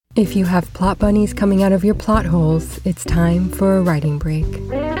If you have plot bunnies coming out of your plot holes, it's time for a writing break.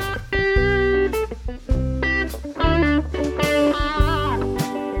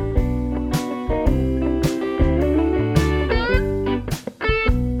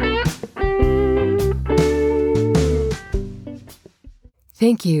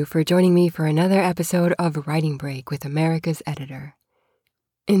 Thank you for joining me for another episode of Writing Break with America's Editor.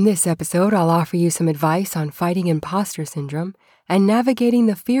 In this episode, I'll offer you some advice on fighting imposter syndrome and navigating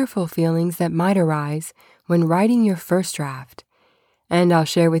the fearful feelings that might arise when writing your first draft. And I'll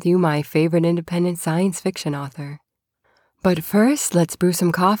share with you my favorite independent science fiction author. But first, let's brew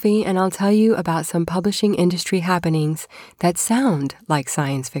some coffee and I'll tell you about some publishing industry happenings that sound like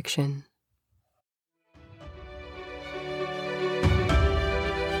science fiction.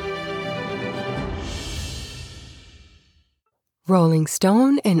 Rolling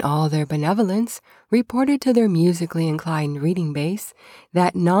Stone, in all their benevolence, reported to their musically inclined reading base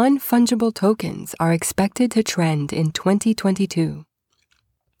that non-fungible tokens are expected to trend in 2022.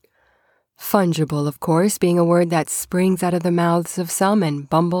 Fungible, of course, being a word that springs out of the mouths of some and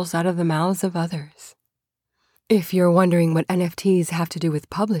bumbles out of the mouths of others. If you're wondering what NFTs have to do with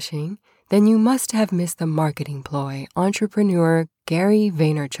publishing, then you must have missed the marketing ploy entrepreneur Gary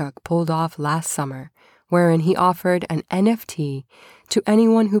Vaynerchuk pulled off last summer, wherein he offered an NFT to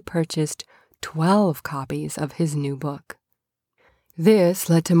anyone who purchased 12 copies of his new book. This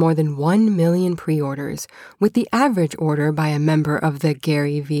led to more than 1 million pre-orders, with the average order by a member of the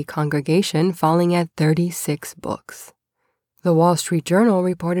Gary V congregation falling at 36 books. The Wall Street Journal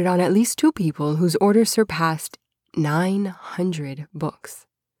reported on at least 2 people whose orders surpassed 900 books.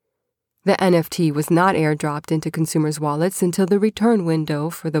 The NFT was not airdropped into consumers' wallets until the return window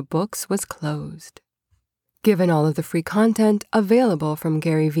for the books was closed. Given all of the free content available from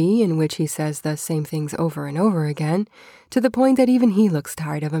Gary V, in which he says the same things over and over again, to the point that even he looks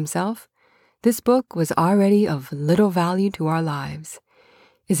tired of himself, this book was already of little value to our lives.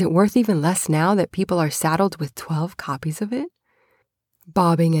 Is it worth even less now that people are saddled with 12 copies of it?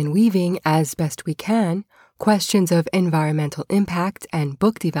 Bobbing and weaving, as best we can, questions of environmental impact and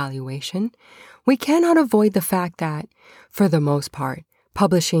book devaluation, we cannot avoid the fact that, for the most part,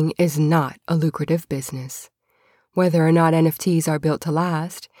 publishing is not a lucrative business. Whether or not NFTs are built to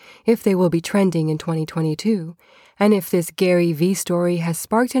last, if they will be trending in 2022, and if this Gary V story has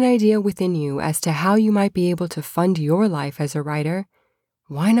sparked an idea within you as to how you might be able to fund your life as a writer,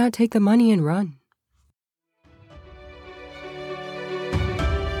 why not take the money and run?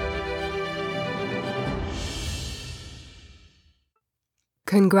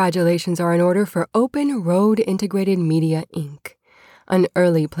 Congratulations are in order for Open Road Integrated Media, Inc., an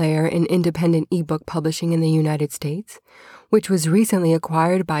early player in independent ebook publishing in the United States, which was recently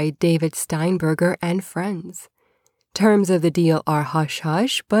acquired by David Steinberger and Friends. Terms of the deal are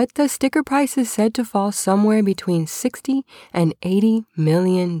hush-hush, but the sticker price is said to fall somewhere between $60 and $80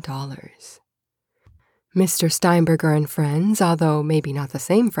 million. Mr. Steinberger and Friends, although maybe not the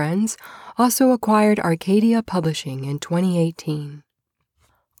same Friends, also acquired Arcadia Publishing in 2018.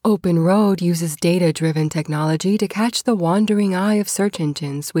 Open Road uses data-driven technology to catch the wandering eye of search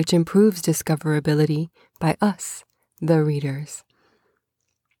engines, which improves discoverability by us, the readers.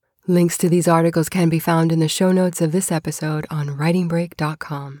 Links to these articles can be found in the show notes of this episode on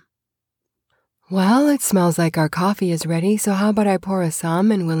writingbreak.com. Well, it smells like our coffee is ready, so how about I pour us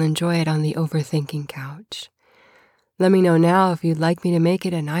some and we'll enjoy it on the overthinking couch. Let me know now if you'd like me to make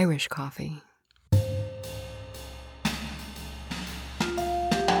it an Irish coffee.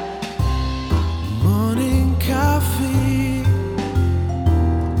 Coffee,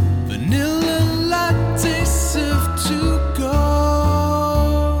 vanilla latte served to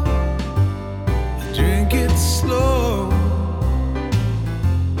go. I drink it slow.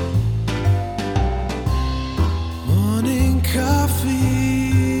 Morning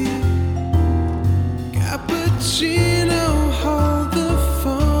coffee, cappuccino, hold the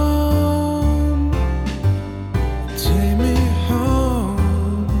phone. Take me home.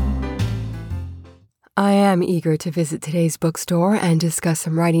 I am eager to visit today's bookstore and discuss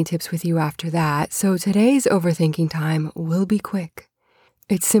some writing tips with you after that, so today's overthinking time will be quick.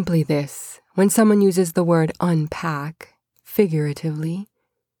 It's simply this: when someone uses the word unpack figuratively,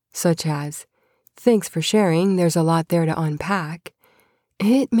 such as, "Thanks for sharing, there's a lot there to unpack,"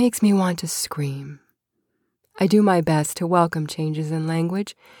 it makes me want to scream. I do my best to welcome changes in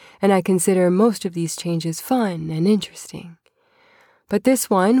language, and I consider most of these changes fun and interesting. But this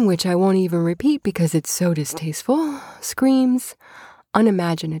one, which I won't even repeat because it's so distasteful, screams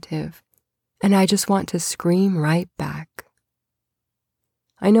unimaginative, and I just want to scream right back.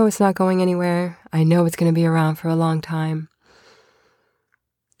 I know it's not going anywhere. I know it's going to be around for a long time.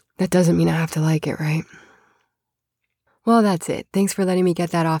 That doesn't mean I have to like it, right? Well, that's it. Thanks for letting me get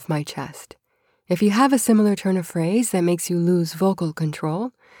that off my chest. If you have a similar turn of phrase that makes you lose vocal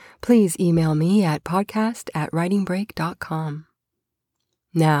control, please email me at podcast@writingbreak.com.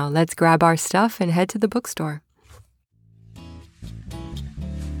 Now, let's grab our stuff and head to the bookstore.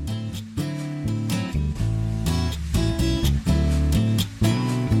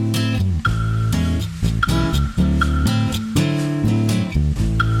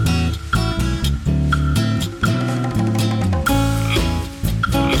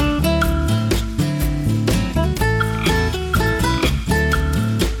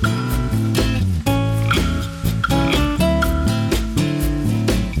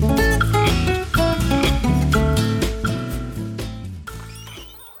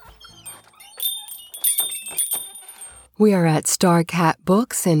 We are at Starcat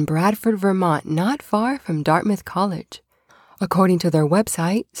Books in Bradford, Vermont, not far from Dartmouth College. According to their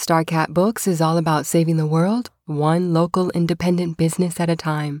website, Starcat Books is all about saving the world, one local independent business at a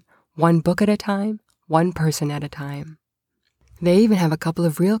time, one book at a time, one person at a time. They even have a couple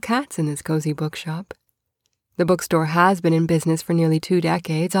of real cats in this cozy bookshop. The bookstore has been in business for nearly 2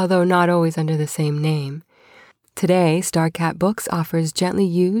 decades, although not always under the same name. Today, Starcat Books offers gently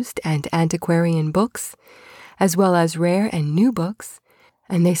used and antiquarian books, as well as rare and new books,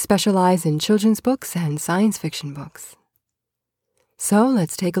 and they specialize in children's books and science fiction books. So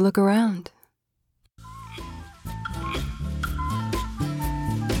let's take a look around.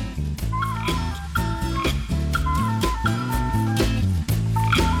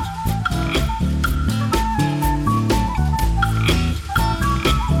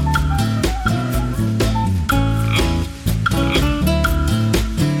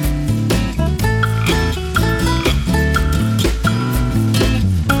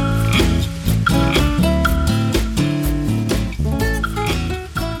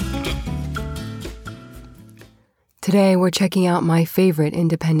 Today, we're checking out my favorite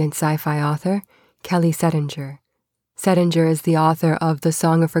independent sci-fi author, Kelly Settinger. Settinger is the author of the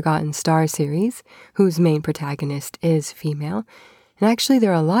Song of Forgotten Stars series, whose main protagonist is female, and actually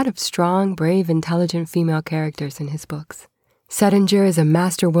there are a lot of strong, brave, intelligent female characters in his books. Settinger is a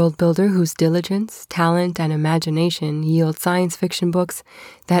master world builder whose diligence, talent, and imagination yield science fiction books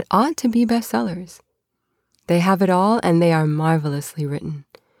that ought to be bestsellers. They have it all, and they are marvelously written.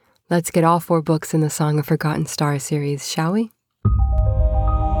 Let's get all 4 books in the Song of Forgotten Stars series, shall we?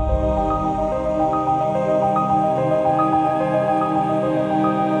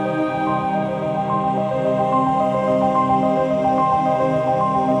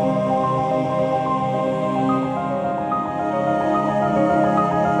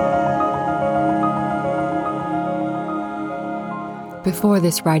 Before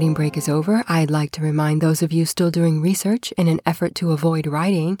this writing break is over, I'd like to remind those of you still doing research in an effort to avoid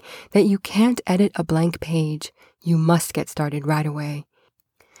writing that you can't edit a blank page. You must get started right away.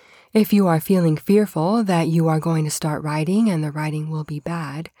 If you are feeling fearful that you are going to start writing and the writing will be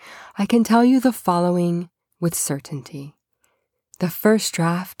bad, I can tell you the following with certainty. The first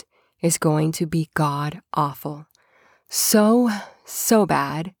draft is going to be god-awful. So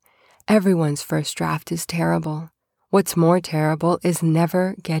bad. Everyone's first draft is terrible. What's more terrible is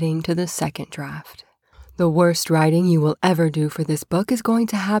never getting to the second draft. The worst writing you will ever do for this book is going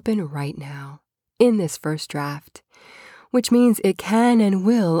to happen right now, in this first draft, which means it can and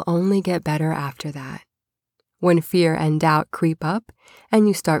will only get better after that. When fear and doubt creep up and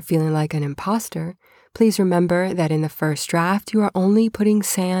you start feeling like an imposter, please remember that in the first draft, you are only putting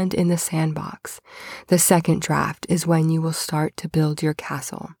sand in the sandbox. The second draft is when you will start to build your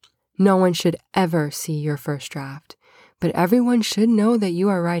castle. No one should ever see your first draft, but everyone should know that you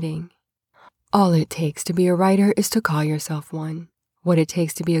are writing. All it takes to be a writer is to call yourself one. What it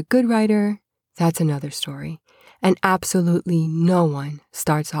takes to be a good writer, that's another story. And absolutely no one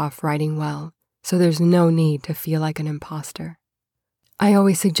starts off writing well, so there's no need to feel like an imposter. I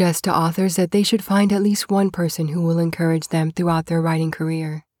always suggest to authors that they should find at least one person who will encourage them throughout their writing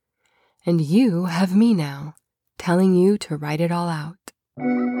career. And you have me now, telling you to write it all out.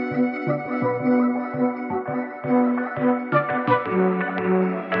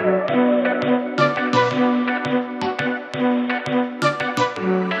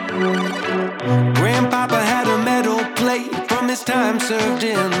 Grandpapa had a metal plate from his time served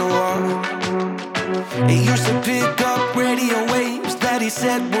in the war. He used to pick up radio waves that he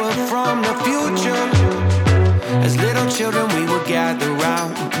said were from the future. As little children we would gather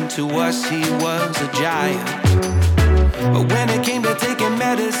round, and to us he was a giant. But when it came to taking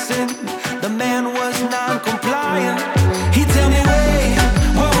medicine, the man was non-compliant. He'd tell me, wait,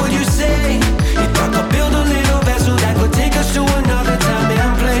 what would you say if I could build a little vessel that would take us to another time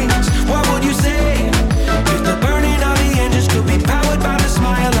and place?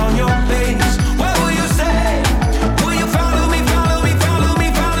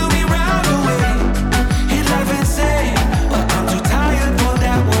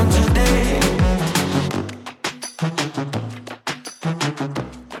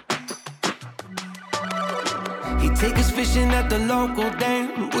 the local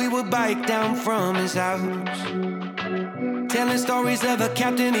dam, we would bike down from his house, telling stories of a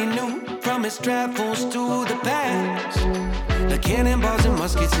captain he knew from his travels to the past. The cannonballs and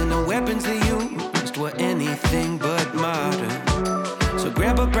muskets and the weapons they used were anything but modern. So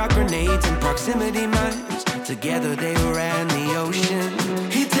grandpa brought grenades and proximity mines. Together they ran the ocean.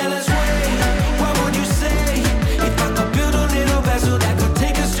 He'd tell us, wait, what would you say if I could build a little vessel that could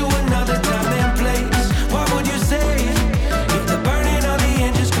take us to another time and place? What would you say if the burning of the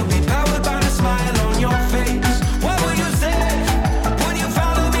engines could be powered by the smile on your face? What would you say? Would you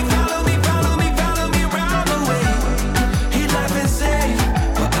follow me, follow me, follow me, follow me round the way? He'd laugh and say,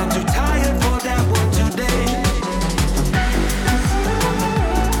 but I'm too tired for that one today.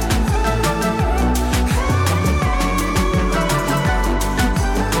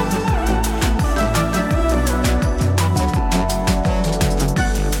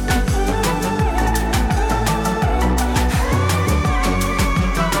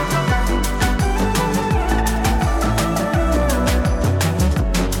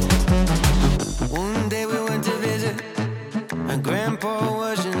 One day we went to visit, and Grandpa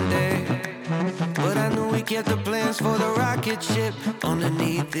wasn't there. But I knew he kept the plans for the rocket ship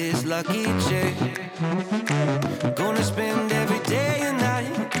underneath his lucky chair. Gonna spend every day and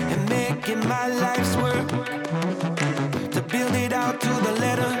night and make it my life's work, to build it out to the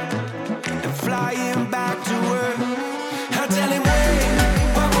letter and fly him back to Earth. I tell him, wait,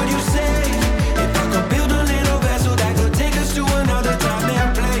 what would you say if I could build a little vessel that could take us to another time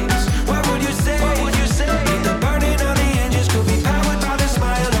and place? What would you say? What would you say if the burning of the engines could be powered by the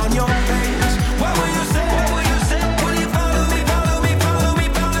smile on your face? What would you say? What would you say? Will you follow me, follow me, follow me,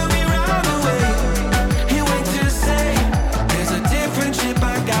 follow me round the way? He went to say, there's a different ship I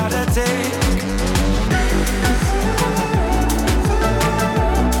gotta take.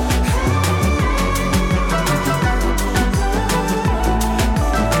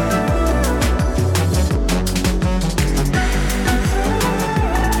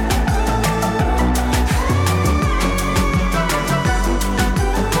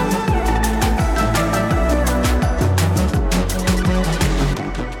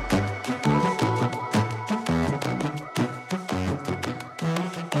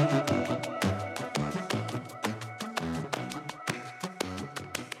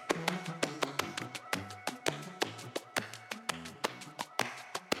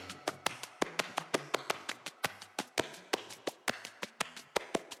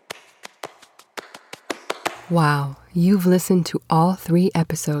 Wow, you've listened to all 3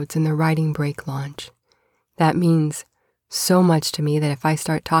 episodes in the Writing Break launch. That means so much to me that if I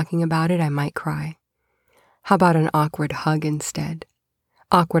start talking about it, I might cry. How about an awkward hug instead?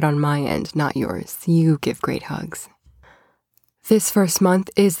 Awkward on my end, not yours. You give great hugs. This first month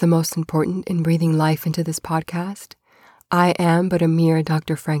is the most important in breathing life into this podcast. I am but a mere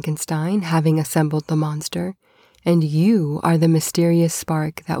Dr. Frankenstein, having assembled the monster, and you are the mysterious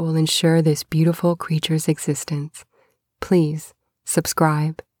spark that will ensure this beautiful creature's existence. Please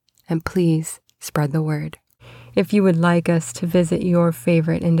subscribe, and please spread the word. If you would like us to visit your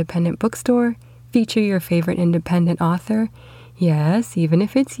favorite independent bookstore, feature your favorite independent author, yes, even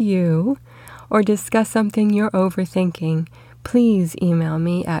if it's you, or discuss something you're overthinking, please email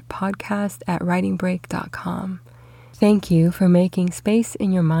me at podcast@writingbreak.com. Thank you for making space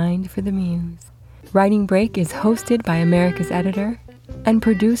in your mind for the muse. Writing Break is hosted by America's Editor and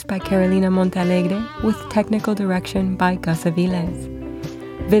produced by Carolina Montalegre with technical direction by Gus Aviles.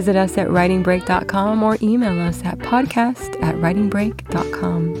 Visit us at writingbreak.com or email us at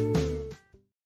podcast@writingbreak.com.